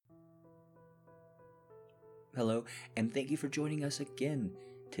Hello, and thank you for joining us again.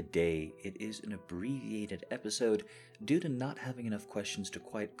 Today, it is an abbreviated episode due to not having enough questions to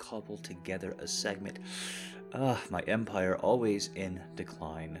quite cobble together a segment. My empire always in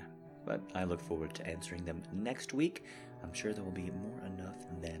decline, but I look forward to answering them next week. I'm sure there will be more enough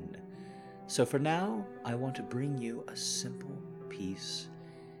then. So for now, I want to bring you a simple piece.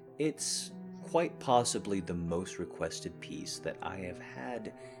 It's quite possibly the most requested piece that I have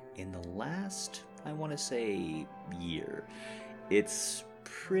had in the last, I want to say, year. It's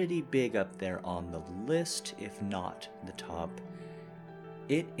pretty big up there on the list, if not the top.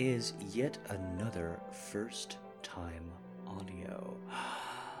 It is yet another first time audio,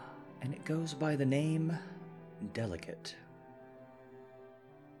 and it goes by the name Delicate.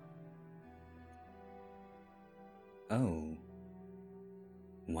 Oh,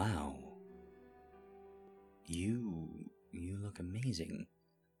 wow. You look amazing.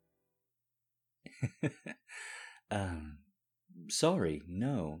 um, Sorry,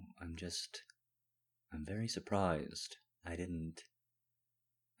 no, I'm very surprised. I didn't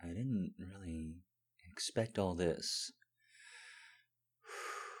really expect all this.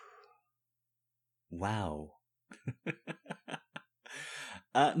 Wow.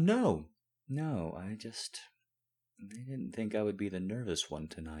 No, I didn't think I would be the nervous one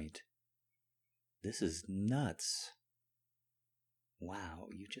tonight. This is nuts. Wow,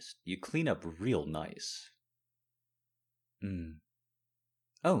 you clean up real nice.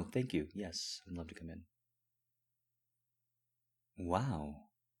 Oh, thank you. Yes, I'd love to come in. Wow.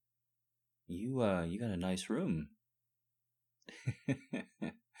 You got a nice room.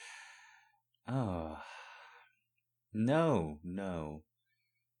 Oh. No.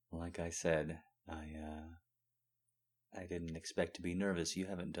 Like I said, I didn't expect to be nervous. You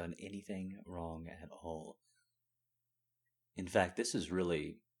haven't done anything wrong at all. In fact, this is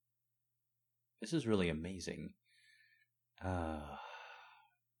really amazing. Uh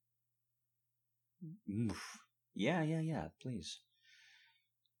yeah, please.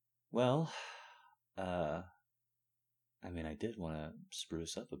 Well, uh I did want to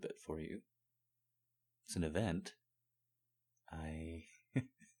spruce up a bit for you. It's an event. I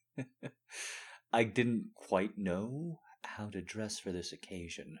I didn't quite know how to dress for this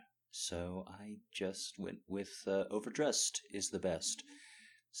occasion, so I just went with overdressed is the best.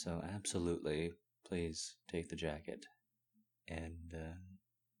 So absolutely, please take the jacket. And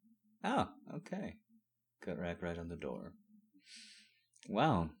okay, cut rack right on the door.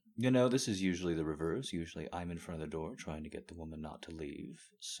 Wow. This is usually the reverse. Usually I'm in front of the door trying to get the woman not to leave.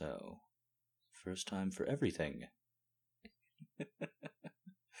 So, first time for everything.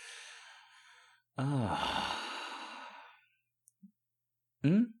 Ah.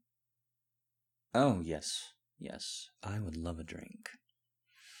 Hmm? Oh, yes. Yes. I would love a drink.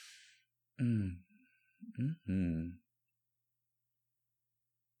 Mm. Hmm.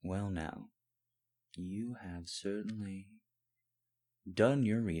 Well, now, you have certainly done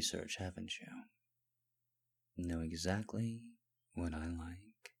your research, haven't you? Know exactly what I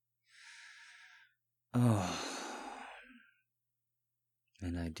like. Oh.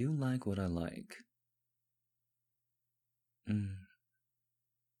 And I do like what I like.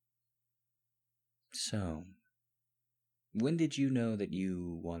 So, when did you know that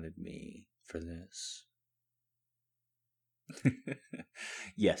you wanted me for this?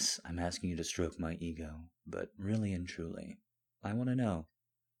 Yes, I'm asking you to stroke my ego, but really and truly, I want to know,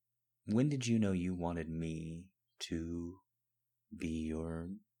 when did you know you wanted me to be your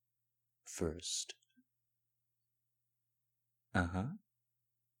first? Uh huh.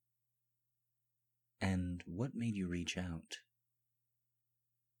 And what made you reach out?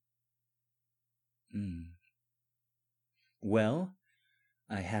 Well,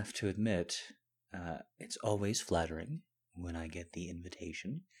 I have to admit, it's always flattering when I get the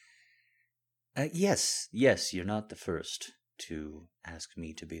invitation. Yes, you're not the first to ask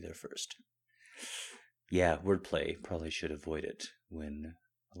me to be there first. Yeah, wordplay. Probably should avoid it when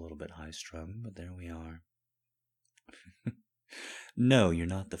a little bit high strung, but there we are. No, you're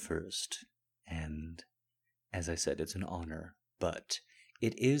not the first. And as I said, it's an honor, but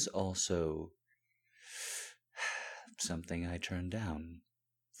it is also something I turned down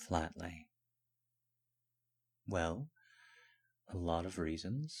flatly. Well, a lot of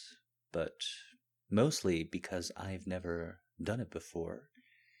reasons, but mostly because I've never done it before.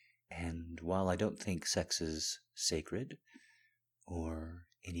 And while I don't think sex is sacred or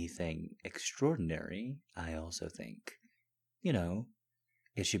anything extraordinary, I also think,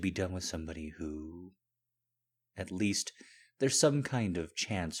 it should be done with somebody who, at least, there's some kind of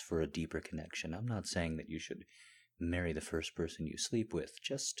chance for a deeper connection. I'm not saying that you should marry the first person you sleep with,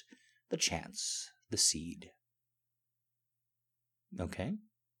 just the chance, the seed. Okay.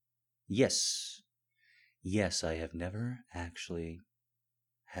 Yes. Yes, I have never actually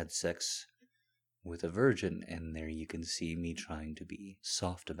had sex with a virgin, and there you can see me trying to be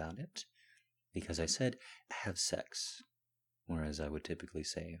soft about it, because I said have sex, whereas I would typically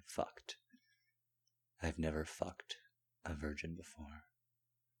say fucked. I've never fucked a virgin before.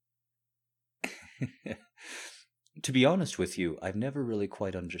 To be honest with you, I've never really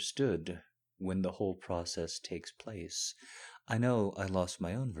quite understood when the whole process takes place. I know I lost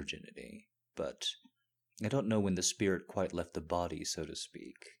my own virginity, but I don't know when the spirit quite left the body, so to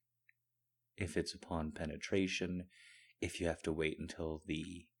speak. If it's upon penetration, if you have to wait until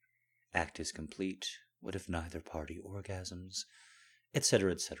the act is complete, what if neither party orgasms,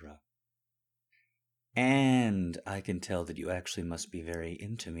 etc., etc. And I can tell that you actually must be very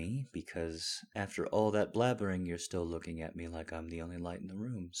into me, because after all that blabbering, you're still looking at me like I'm the only light in the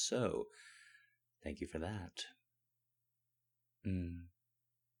room. So, thank you for that.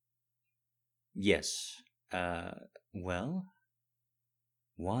 Yes. Well,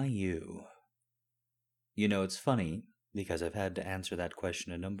 why you? You know, it's funny, because I've had to answer that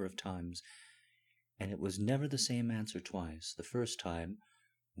question a number of times, and it was never the same answer twice. The first time,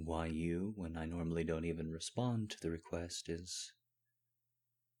 why you, when I normally don't even respond to the request, is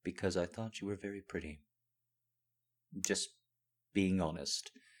because I thought you were very pretty. Just being honest,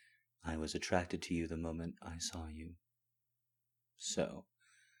 I was attracted to you the moment I saw you. So,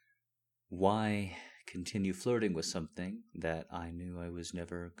 why continue flirting with something that I knew I was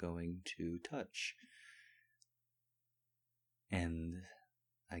never going to touch? And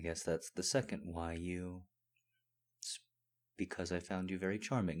I guess that's the second why you. It's because I found you very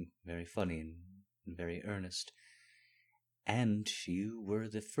charming, very funny, and very earnest. And you were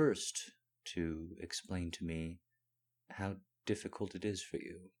the first to explain to me how difficult it is for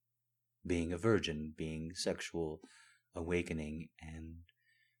you, being a virgin, being sexual, awakening, and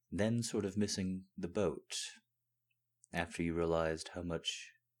then sort of missing the boat after you realized how much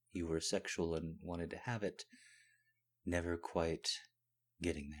you were sexual and wanted to have it, never quite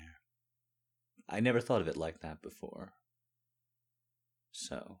getting there. I never thought of it like that before.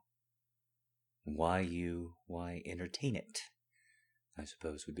 So, why you, why entertain it, I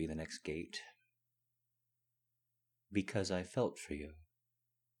suppose would be the next gate. Because I felt for you.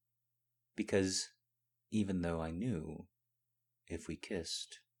 Because even though I knew if we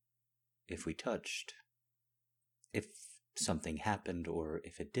kissed, if we touched, if something happened or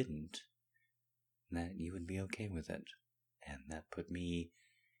if it didn't, that you would be okay with it. And that put me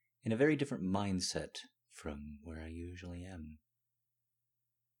in a very different mindset from where I usually am.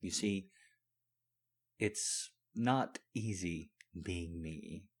 You see, it's not easy being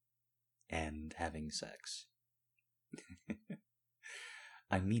me and having sex.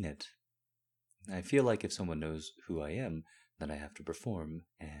 I mean it. I feel like if someone knows who I am, then I have to perform,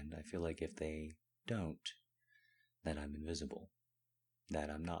 and I feel like if they don't, that I'm invisible, that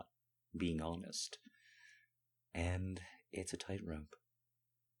I'm not being honest. And it's a tightrope.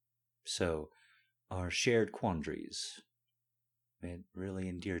 So, our shared quandaries, it really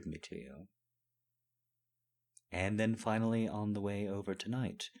endeared me to you. And then finally, on the way over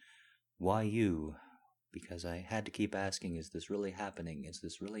tonight, why you? Because I had to keep asking, is this really happening? Is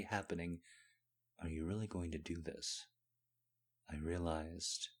this really happening? Are you really going to do this? I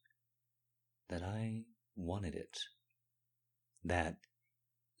realized that I wanted it. That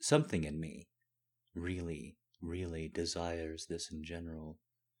something in me really, really desires this in general,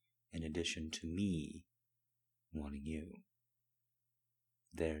 in addition to me wanting you.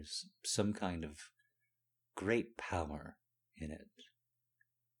 There's some kind of great power in it,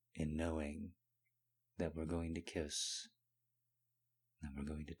 in knowing that we're going to kiss, that we're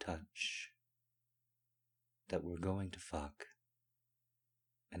going to touch, that we're going to fuck,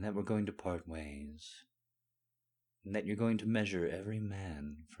 and that we're going to part ways, and that you're going to measure every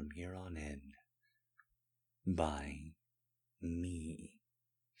man from here on in by me.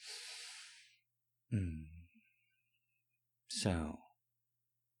 So,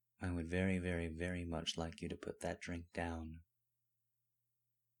 I would very, very, very much like you to put that drink down.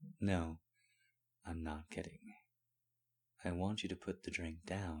 No, I'm not kidding. I want you to put the drink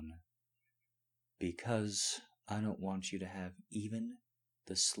down because I don't want you to have even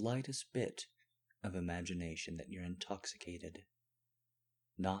the slightest bit of imagination that you're intoxicated.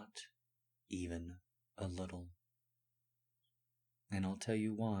 Not even a little. And I'll tell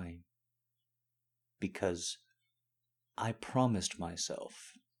you why. Because I promised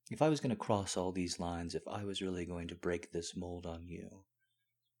myself, if I was going to cross all these lines, if I was really going to break this mold on you,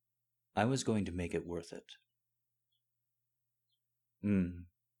 I was going to make it worth it.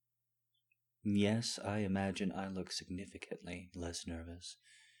 Yes, I imagine I look significantly less nervous,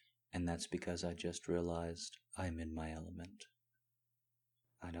 and that's because I just realized I'm in my element.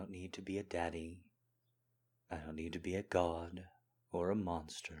 I don't need to be a daddy. I don't need to be a god, or a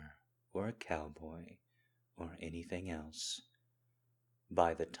monster, or a cowboy, or anything else.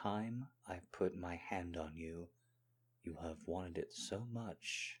 By the time I put my hand on you, you have wanted it so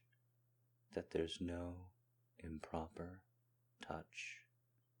much that there's no improper touch.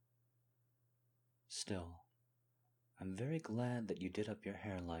 Still, I'm very glad that you did up your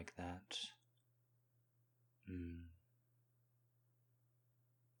hair like that.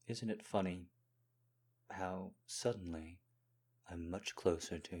 Isn't it funny how suddenly I'm much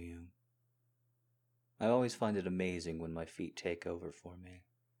closer to you? I always find it amazing when my feet take over for me.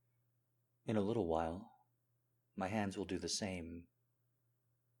 In a little while, my hands will do the same.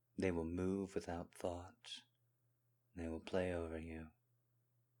 They will move without thought. They will play over you.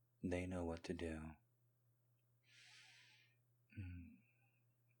 They know what to do.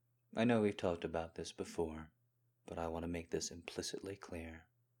 I know we've talked about this before, but I want to make this implicitly clear.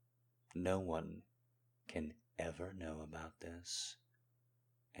 No one can ever know about this.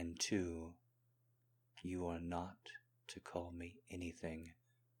 And two, you are not to call me anything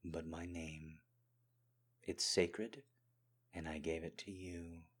but my name. It's sacred, and I gave it to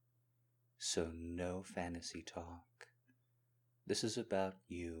you. So no fantasy talk. This is about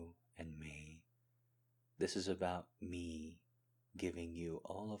you and me. This is about me giving you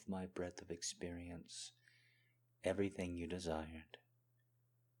all of my breadth of experience, everything you desired,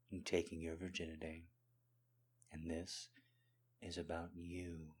 and taking your virginity. And this is about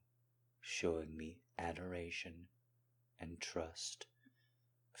you showing me adoration and trust,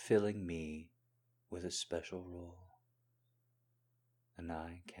 filling me with a special role. And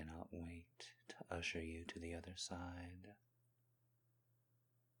I cannot wait to usher you to the other side.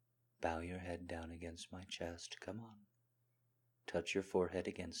 Bow your head down against my chest. Come on. Touch your forehead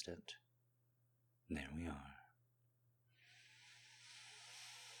against it. There we are.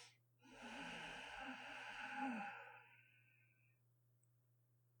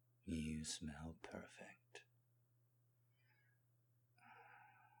 You smell perfect.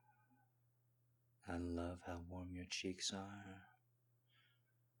 I love how warm your cheeks are.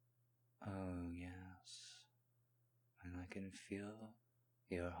 Oh, yes. And I can feel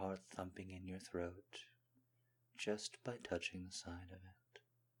your heart thumping in your throat just by touching the side of it.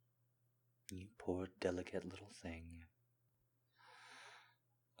 You poor delicate little thing.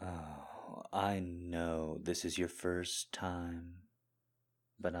 Oh, I know this is your first time,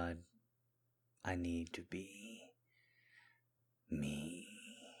 but I need to be me.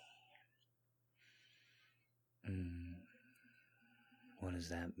 What does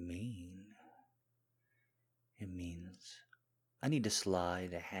that mean? It means I need to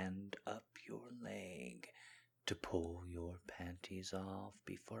slide a hand up your leg to pull your panties off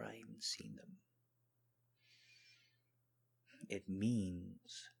before I even see them. It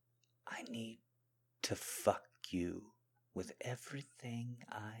means I need to fuck you with everything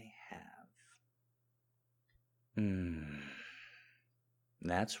I have.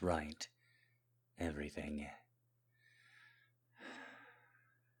 That's right. Everything.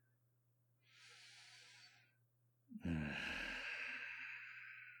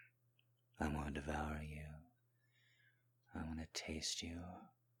 I want to devour you. I want to taste you.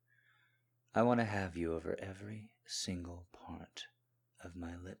 I want to have you over every single part of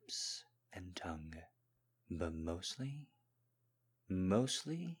my lips and tongue. But mostly,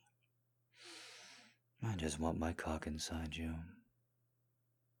 I just want my cock inside you.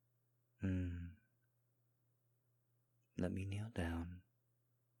 Let me kneel down.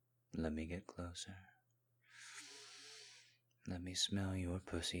 Let me get closer. Let me smell your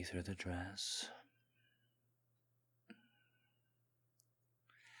pussy through the dress.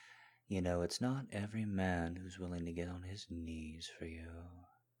 You know, it's not every man who's willing to get on his knees for you,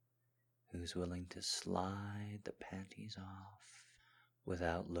 who's willing to slide the panties off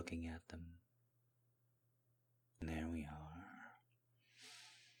without looking at them. There we are.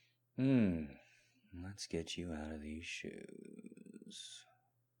 Let's get you out of these shoes.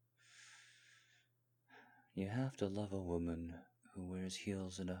 You have to love a woman who wears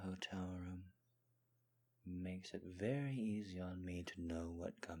heels in a hotel room. Makes it very easy on me to know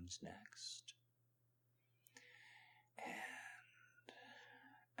what comes next. And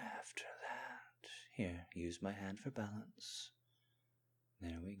after that, here, use my hand for balance.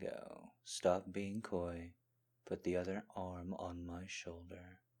 There we go. Stop being coy. Put the other arm on my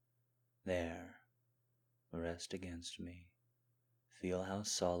shoulder. There. Rest against me. Feel how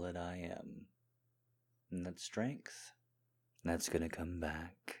solid I am. And that strength, that's gonna come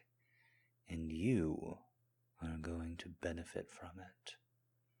back and you are going to benefit from it.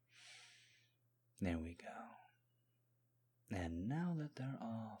 There we go. And now that they're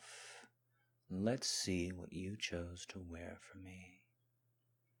off, let's see what you chose to wear for me.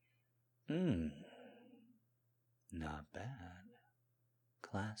 Not bad.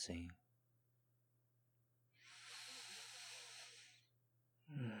 Classy.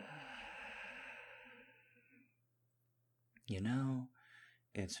 You know,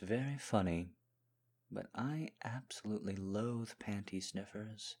 it's very funny, but I absolutely loathe panty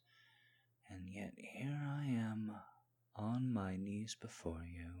sniffers, and yet here I am, on my knees before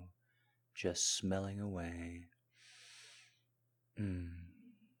you, just smelling away.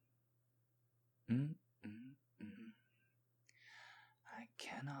 I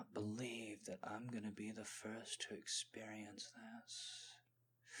cannot believe that I'm going to be the first to experience this.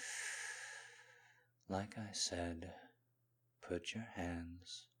 Like I said, put your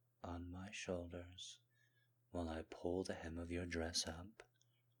hands on my shoulders while I pull the hem of your dress up.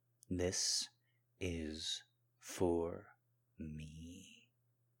 This is for me.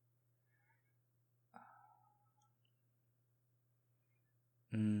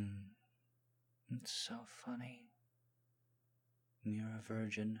 It's so funny. You're a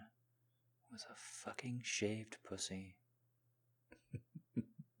virgin with a fucking shaved pussy.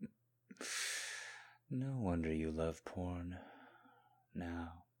 No wonder you love porn.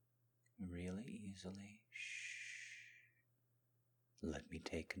 Now, really easily, let me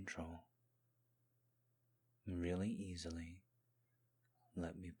take control. Really easily,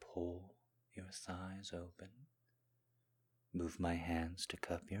 let me pull your thighs open, move my hands to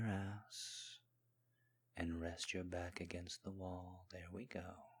cup your ass, and rest your back against the wall. There we go.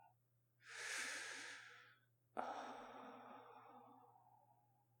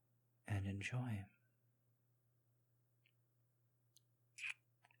 And enjoy.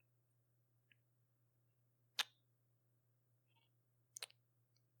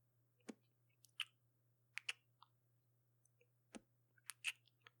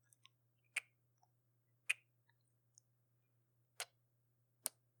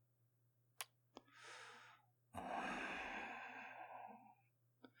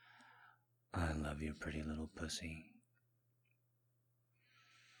 I love your pretty little pussy.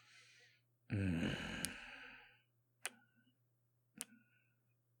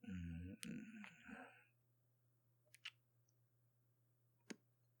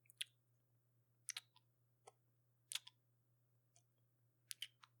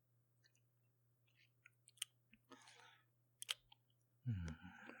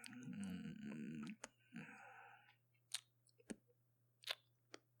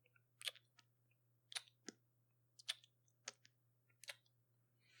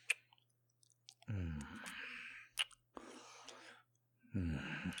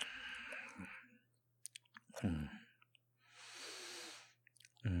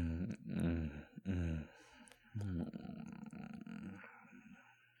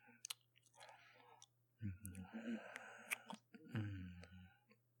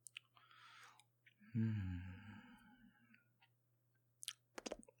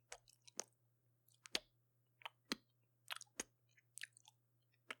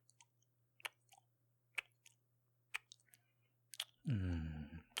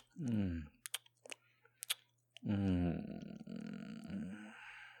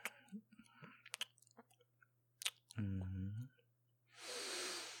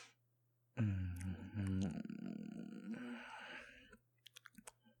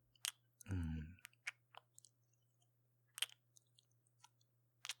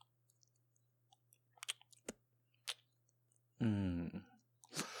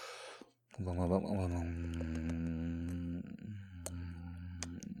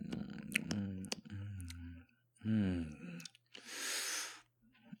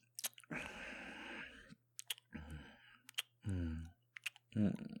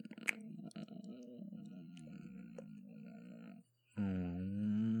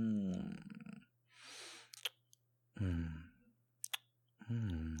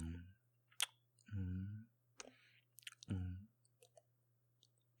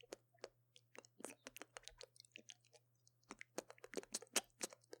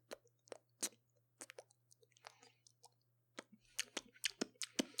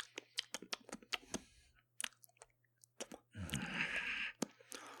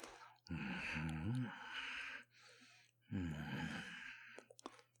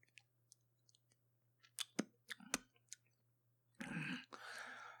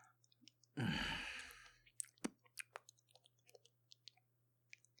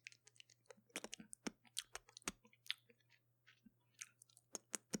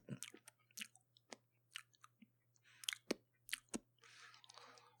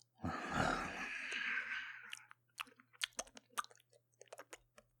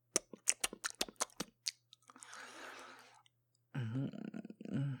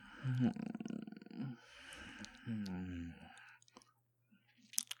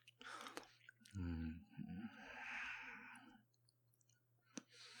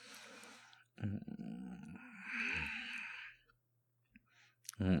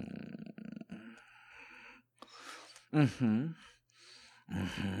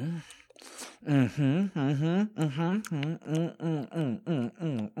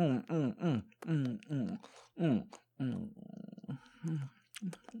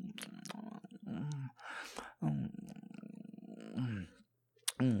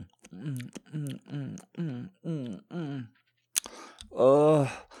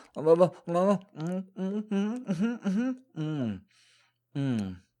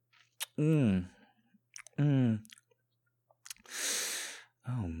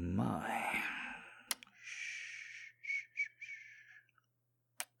 Oh my.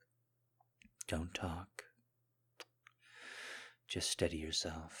 Don't talk. Just steady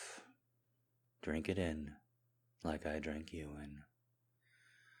yourself. Drink it in like I drank you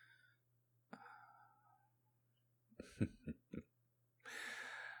in.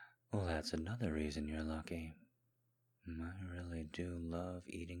 Well, that's another reason you're lucky. I really do love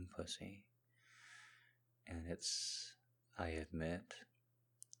eating pussy. And I admit,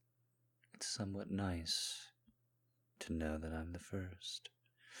 it's somewhat nice to know that I'm the first.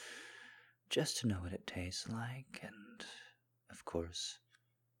 Just to know what it tastes like, and of course,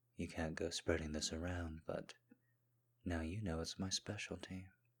 you can't go spreading this around, but now you know it's my specialty.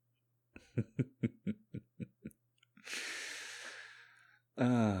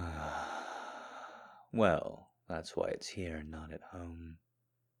 Well, that's why it's here, not at home.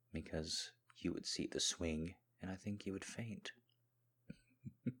 Because you would see the swing, and I think you would faint.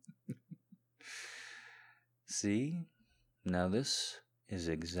 See? Now this is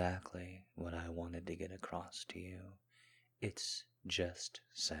exactly what I wanted to get across to you. It's just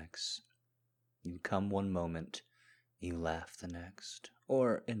sex. You come one moment, you laugh the next,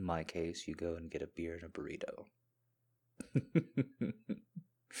 or in my case, you go and get a beer and a burrito.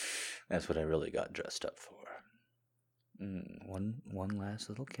 That's what I really got dressed up for. One last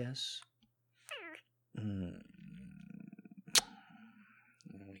little kiss. There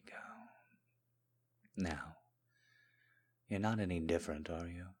we go. Now, you're not any different, are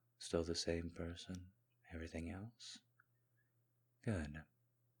you? Still the same person? Everything else? Good.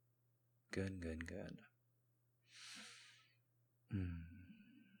 Good.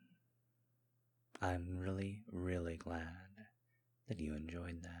 I'm really, really glad that you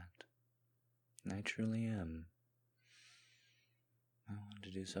enjoyed that. I truly am. I want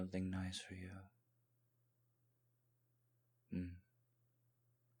to do something nice for you.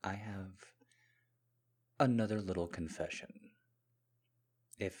 I have another little confession,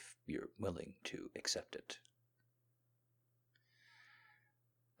 if you're willing to accept it.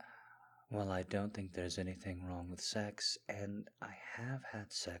 Well, I don't think there's anything wrong with sex, and I have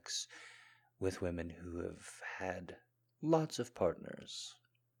had sex with women who have had lots of partners.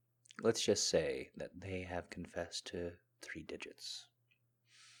 Let's just say that they have confessed to 3 digits.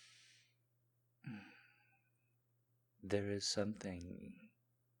 There is something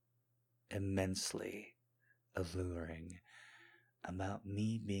immensely alluring about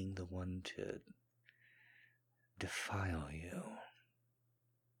me being the one to defile you.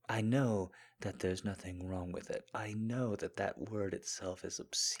 I know that there's nothing wrong with it. I know that that word itself is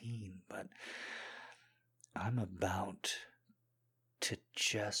obscene, but I'm about to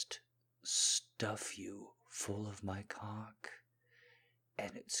just stuff you full of my cock,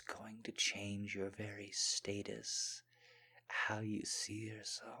 and it's going to change your very status, how you see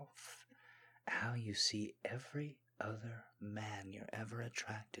yourself, how you see every other man you're ever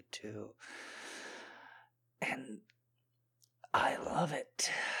attracted to. And I love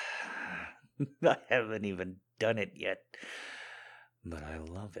it. I haven't even done it yet, but I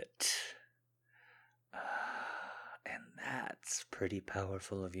love it. And that's pretty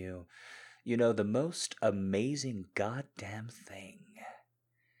powerful of you. You know, the most amazing goddamn thing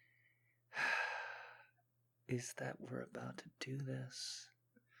is that we're about to do this.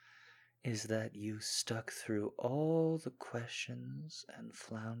 Is that you stuck through all the questions and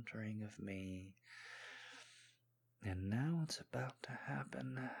floundering of me. And now it's about to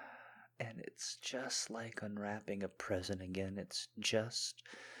happen. And it's just like unwrapping a present again. It's just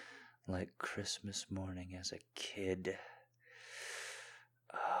like Christmas morning as a kid.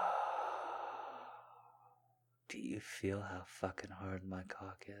 Do you feel how fucking hard my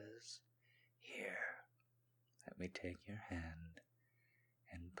cock is? Here, let me take your hand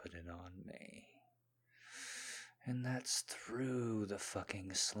and put it on me. And that's through the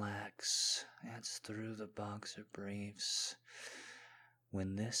fucking slacks. That's through the boxer briefs.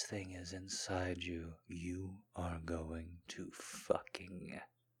 when this thing is inside you, you are going to fucking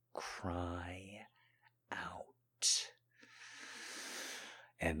cry out.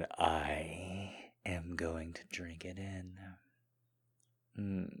 And I am going to drink it in.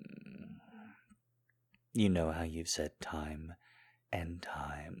 You know how you've said time and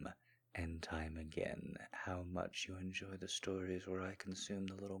time and time again how much you enjoy the stories where I consume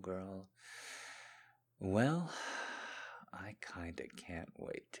the little girl. Well, I kinda can't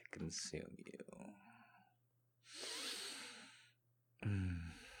wait to consume you.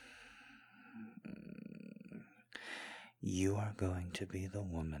 You are going to be the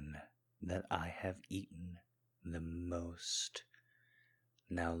woman that I have eaten the most.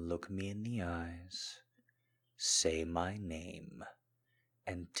 Now look me in the eyes, say my name,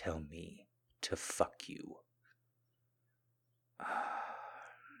 and tell me to fuck you.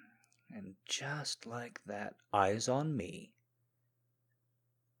 And just like that, eyes on me.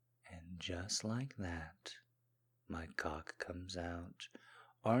 And just like that, my cock comes out.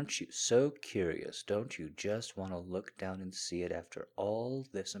 Aren't you so curious? Don't you just want to look down and see it after all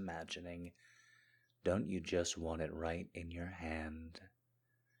this imagining? Don't you just want it right in your hand?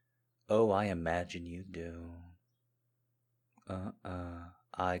 Oh, I imagine you do.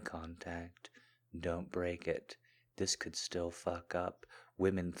 Eye contact. Don't break it. This could still fuck up.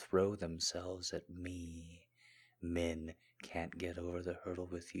 Women throw themselves at me. Men can't get over the hurdle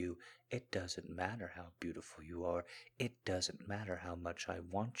with you. It doesn't matter how beautiful you are. It doesn't matter how much I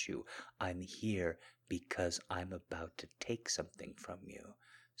want you. I'm here because I'm about to take something from you.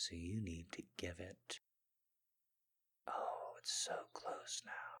 So you need to give it. Oh, it's so close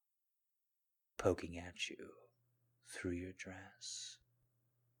now. Poking at you through your dress.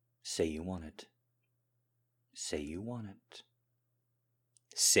 Say you want it. Say you want it.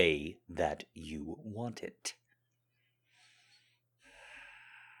 Say that you want it.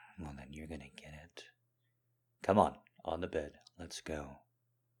 Well, then you're gonna get it. Come on the bed. Let's go.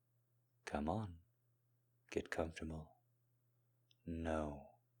 Come on. Get comfortable. No,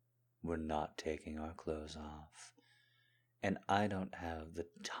 we're not taking our clothes off. And I don't have the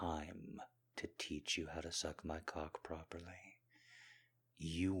time to teach you how to suck my cock properly.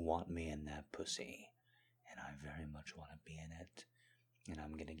 You want me in that pussy, and I very much want to be in it. And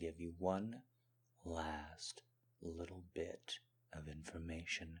I'm going to give you one last little bit of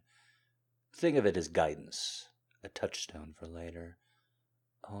information. Think of it as guidance, a touchstone for later.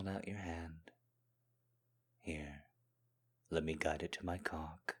 Hold out your hand. Here, let me guide it to my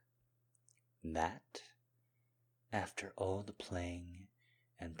cock. That, after all the playing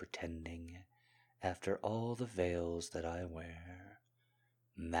and pretending, after all the veils that I wear,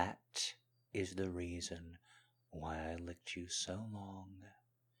 that is the reason why I licked you so long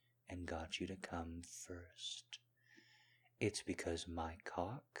and got you to come first. It's because my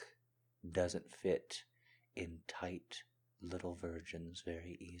cock doesn't fit in tight little virgins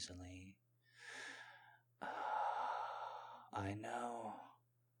very easily. I know,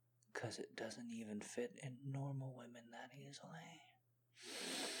 'cause it doesn't even fit in normal women that easily.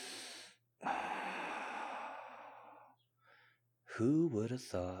 Who would have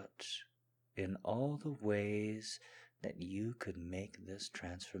thought, in all the ways that you could make this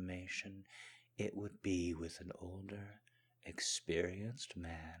transformation, it would be with an older, experienced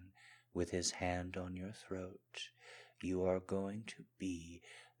man with his hand on your throat. You are going to be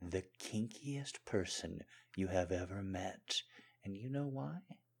the kinkiest person you have ever met. And you know why?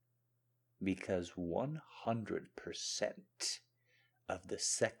 Because 100% of the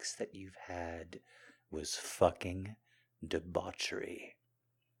sex that you've had was fucking debauchery.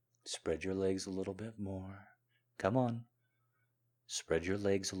 Spread your legs a little bit more. Come on. Spread your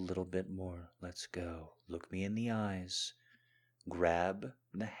legs a little bit more. Let's go. Look me in the eyes. Grab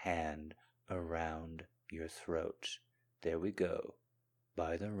the hand around your throat. There we go.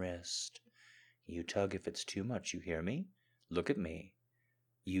 By the wrist. You tug if it's too much, you hear me? Look at me.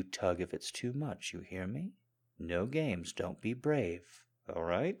 You tug if it's too much, you hear me? No games, don't be brave. All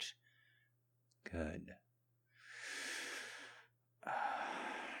right? Good.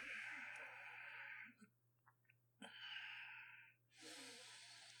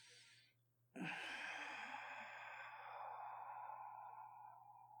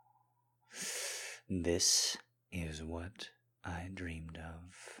 This is what I dreamed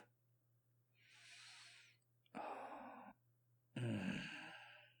of.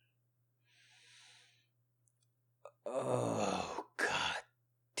 Oh, god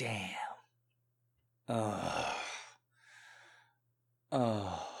damn. Oh.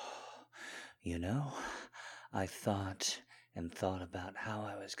 You know, I thought about how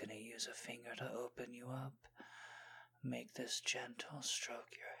I was going to use a finger to open you up. make this gentle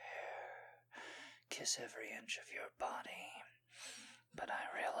stroke your hair, kiss every inch of your body. But I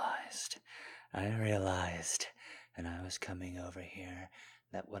realized, and I was coming over here,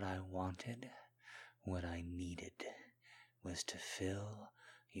 that what I wanted, what I needed, was to fill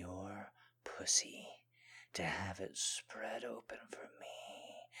your pussy, to have it spread open for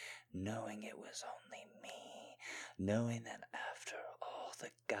me, knowing it was only me, knowing that after all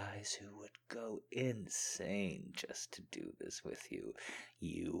the guys who would go insane just to do this with you,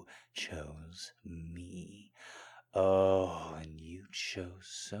 you chose me. Oh, and you chose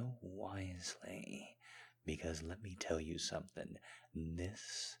so wisely, because let me tell you something,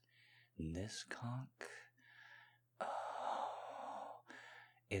 this cock, oh,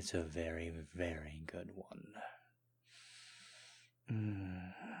 it's a very, very good one.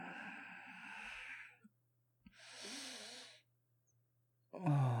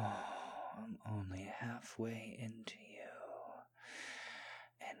 Oh, I'm only halfway into you,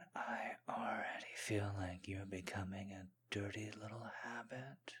 and I already feel like you're becoming a dirty little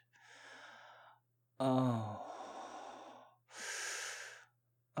habit. Oh.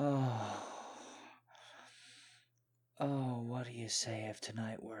 Oh, what do you say if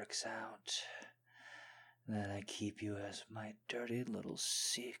tonight works out? That I keep you as my dirty little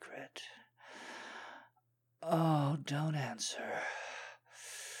secret? Oh, don't answer.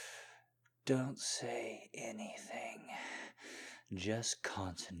 Don't say anything. Just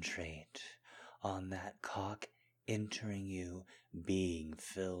concentrate on that cock entering you, being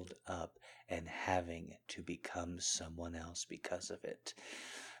filled up, and having to become someone else because of it.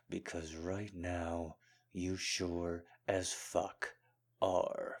 Because right now, you sure as fuck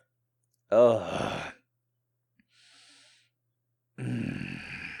are. Ugh.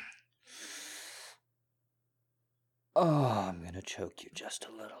 Oh, I'm gonna choke you just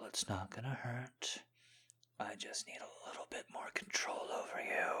a little. It's not gonna hurt. I just need a little bit more control over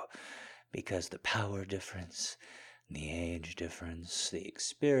you. Because the power difference, the age difference, the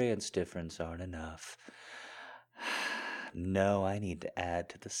experience difference aren't enough. No, I need to add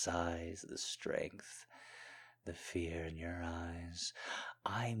to the size, the strength, the fear in your eyes.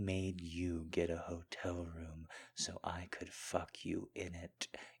 I made you get a hotel room so I could fuck you in it.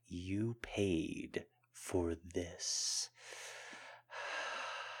 You paid for this.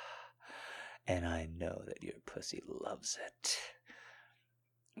 And I know that your pussy loves it.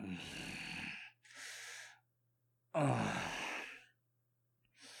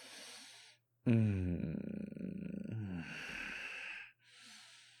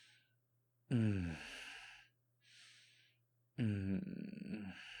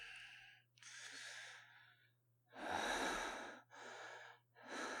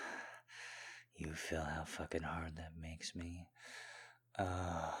 You feel how fucking hard that makes me?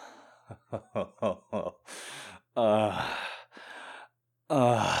 Oh,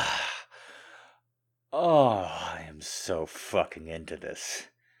 I am so fucking into this.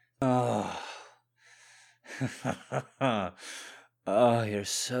 Oh, oh, you're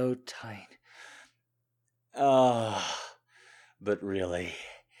so tight. Oh, but really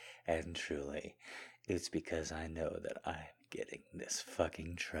and truly, it's because I know that I'm getting this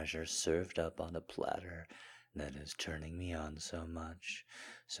fucking treasure served up on a platter that is turning me on so much.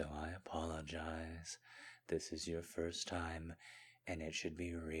 So I apologize. This is your first time, and it should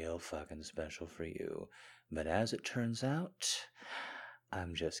be real fucking special for you. But as it turns out,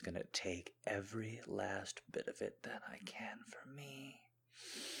 I'm just gonna take every last bit of it that I can for me.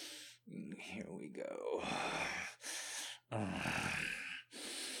 Here we go.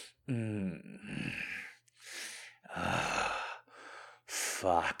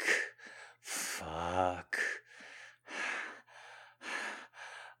 Fuck.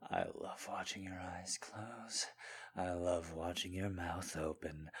 I love watching your eyes close. I love watching your mouth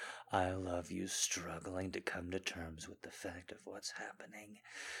open. I love you struggling to come to terms with the fact of what's happening.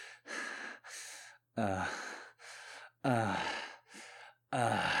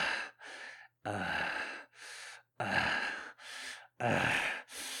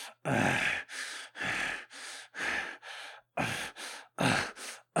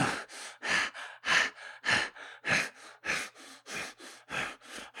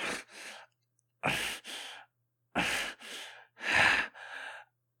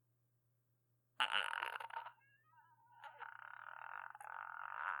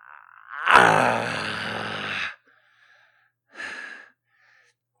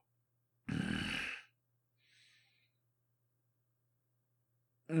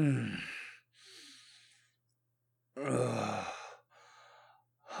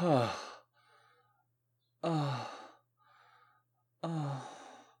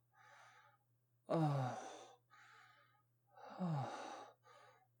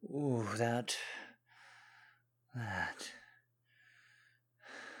 Ooh, that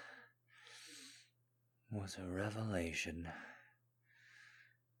was a revelation.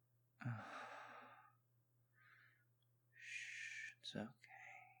 Shh, it's okay.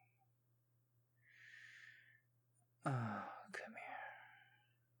 Oh, come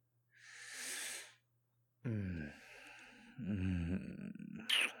here.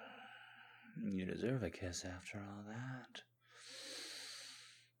 You deserve a kiss after all that.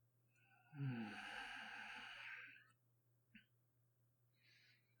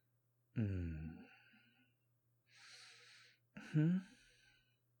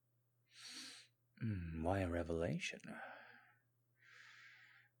 Why a revelation?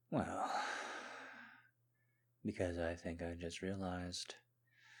 Well, because I think I just realized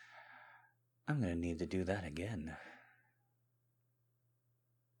I'm gonna need to do that again.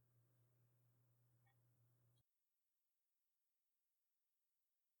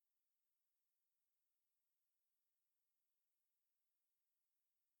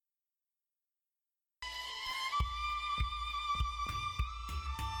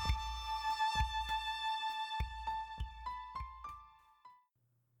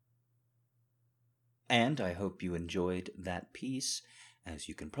 And I hope you enjoyed that piece. As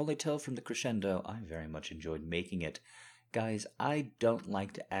you can probably tell from the crescendo, I very much enjoyed making it. Guys, I don't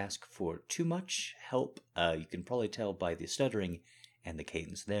like to ask for too much help. You can probably tell by the stuttering and the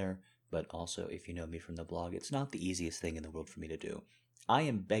cadence there, but also if you know me from the blog, it's not the easiest thing in the world for me to do. I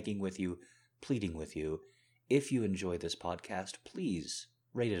am begging with you, pleading with you. If you enjoy this podcast, please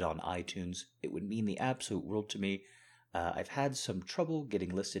rate it on iTunes. It would mean the absolute world to me. I've had some trouble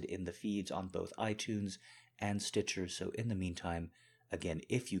getting listed in the feeds on both iTunes and Stitcher, so in the meantime, again,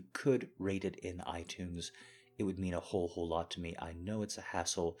 if you could rate it in iTunes, it would mean a whole lot to me. I know it's a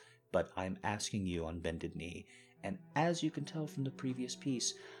hassle, but I'm asking you on bended knee, and as you can tell from the previous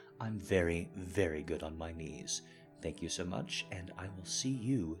piece, I'm very, very good on my knees. Thank you so much, and I will see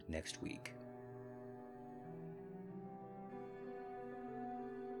you next week.